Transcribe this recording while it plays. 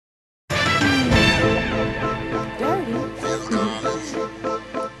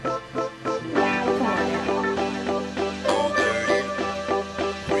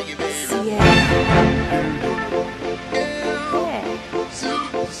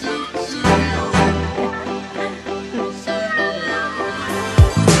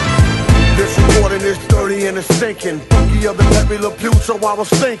dirty and it's stinking. Funkier than Pepe Le Pew, so I was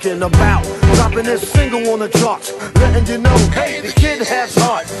thinking about dropping this single on the charts, letting you know, hey, the kid has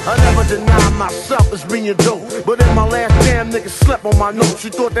heart. I never denied myself as being dope, but in my last jam, niggas slept on my notes. You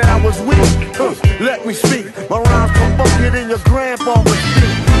thought that I was weak? Let me speak. My rhymes come funkier than your grandpa would speak.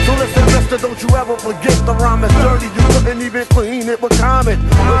 So listen, mister, don't you ever forget the rhyme is dirty. You couldn't even clean it with comment,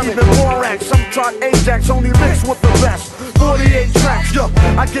 or even Borax. Some tried Ajax, only mixed with the best. 48 tracks, yo,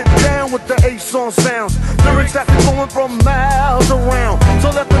 I get down with the A-song sounds. Lyrics that be going from miles around.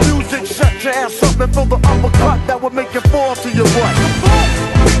 So let the music shut your ass up and feel the uppercut that would make you fall to your butt.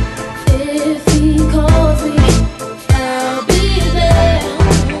 If he calls me, I'll be there.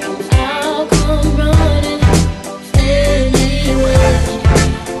 I'll come running anywhere.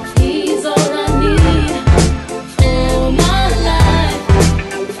 He's all I need all my life.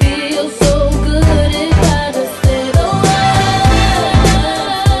 Feels so good if I just say the word.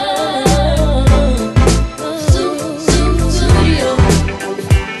 Sussudio.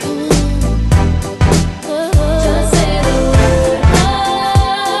 Just say the word.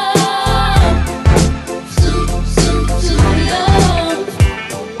 Sussudio.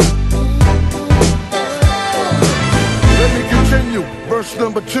 Let me continue, verse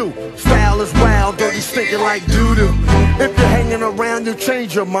number 2. Style is wild, dirty, stinking like doo-doo. If you're hanging around, you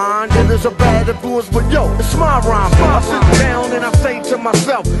change your mind. It is a bad influence, but yo, it's my rhyme. I sit down and I say to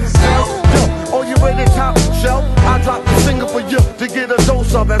myself, yo, are you ready to top shelf? I drop the single for you to get a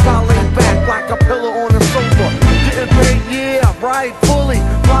dose of it. I lay back like a pillow on a sofa. Getting paid, yeah, right, fully.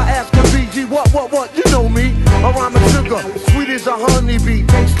 My ass can be G, what, you know me. I rhyme with sugar, sweet as a honeybee.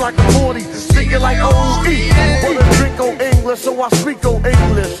 Tastes like a 40, stinking like OE. Well, I drink old English, so I speak old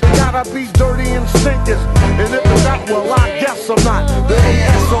English. It gotta be dirty and stinking. And if it's not, well, I guess I'm not. The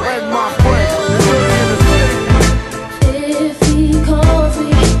A-S-O-N, my friend. It's dirty and it's stinking. If he calls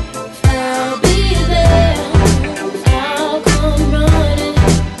me, I'll be there. I'll come running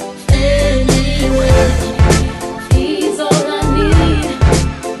anywhere. He's all I need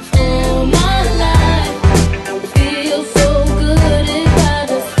all my life. Feels so good if I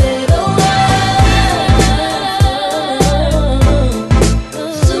just say the word.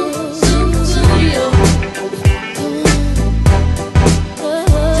 Sussudio.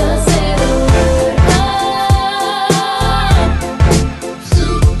 Just say the word.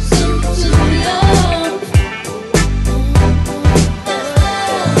 Sussudio.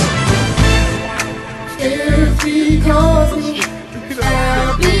 If he calls me,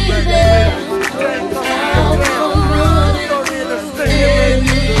 I'll be there. I'll come running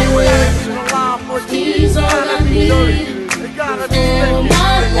anywhere. He's all I need all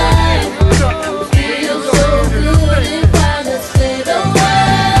my life.